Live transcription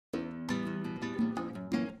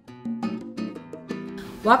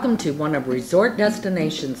Welcome to one of Resort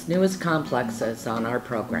Destination's newest complexes on our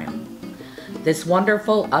program. This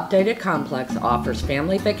wonderful updated complex offers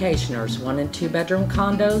family vacationers 1 and 2 bedroom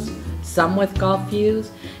condos, some with golf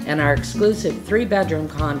views, and our exclusive 3-bedroom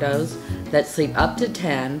condos that sleep up to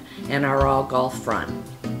 10 and are all golf front.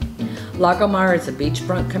 Largo is a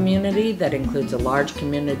beachfront community that includes a large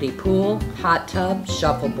community pool, hot tub,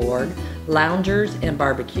 shuffleboard, loungers, and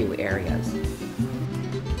barbecue areas.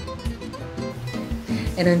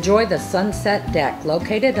 And enjoy the sunset deck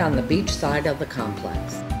located on the beach side of the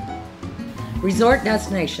complex. Resort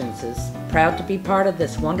Destinations is proud to be part of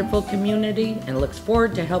this wonderful community and looks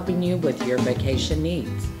forward to helping you with your vacation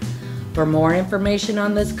needs. For more information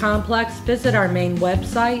on this complex, visit our main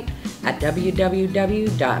website at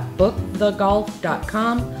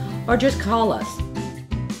www.bookthegolf.com or just call us.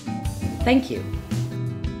 Thank you.